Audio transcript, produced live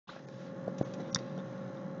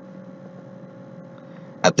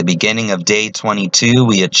At the beginning of day 22,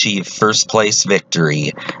 we achieve first place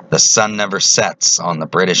victory. The sun never sets on the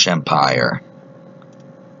British Empire.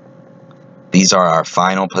 These are our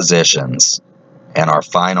final positions and our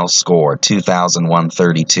final score,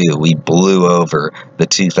 2,132. We blew over the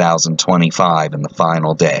 2,025 in the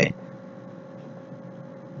final day.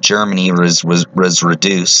 Germany was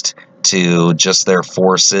reduced to just their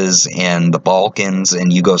forces in the Balkans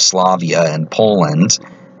and Yugoslavia and Poland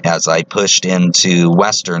as I pushed into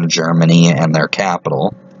Western Germany and their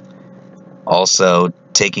capital. Also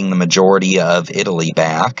taking the majority of Italy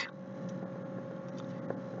back.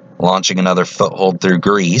 Launching another foothold through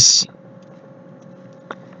Greece.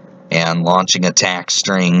 And launching attack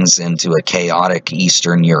strings into a chaotic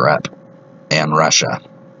Eastern Europe and Russia.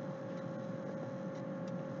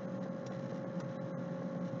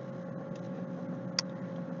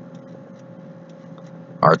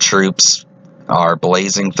 Our troops are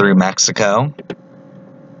blazing through Mexico.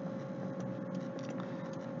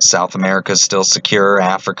 South America is still secure.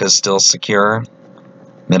 Africa is still secure.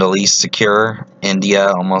 Middle East secure. India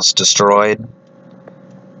almost destroyed.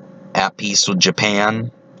 At peace with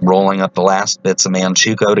Japan. Rolling up the last bits of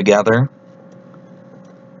Manchukuo together.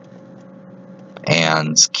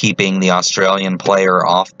 And keeping the Australian player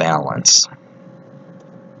off balance.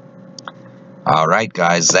 Alright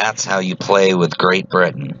guys, that's how you play with Great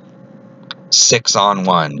Britain.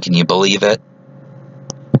 6-on-1, can you believe it?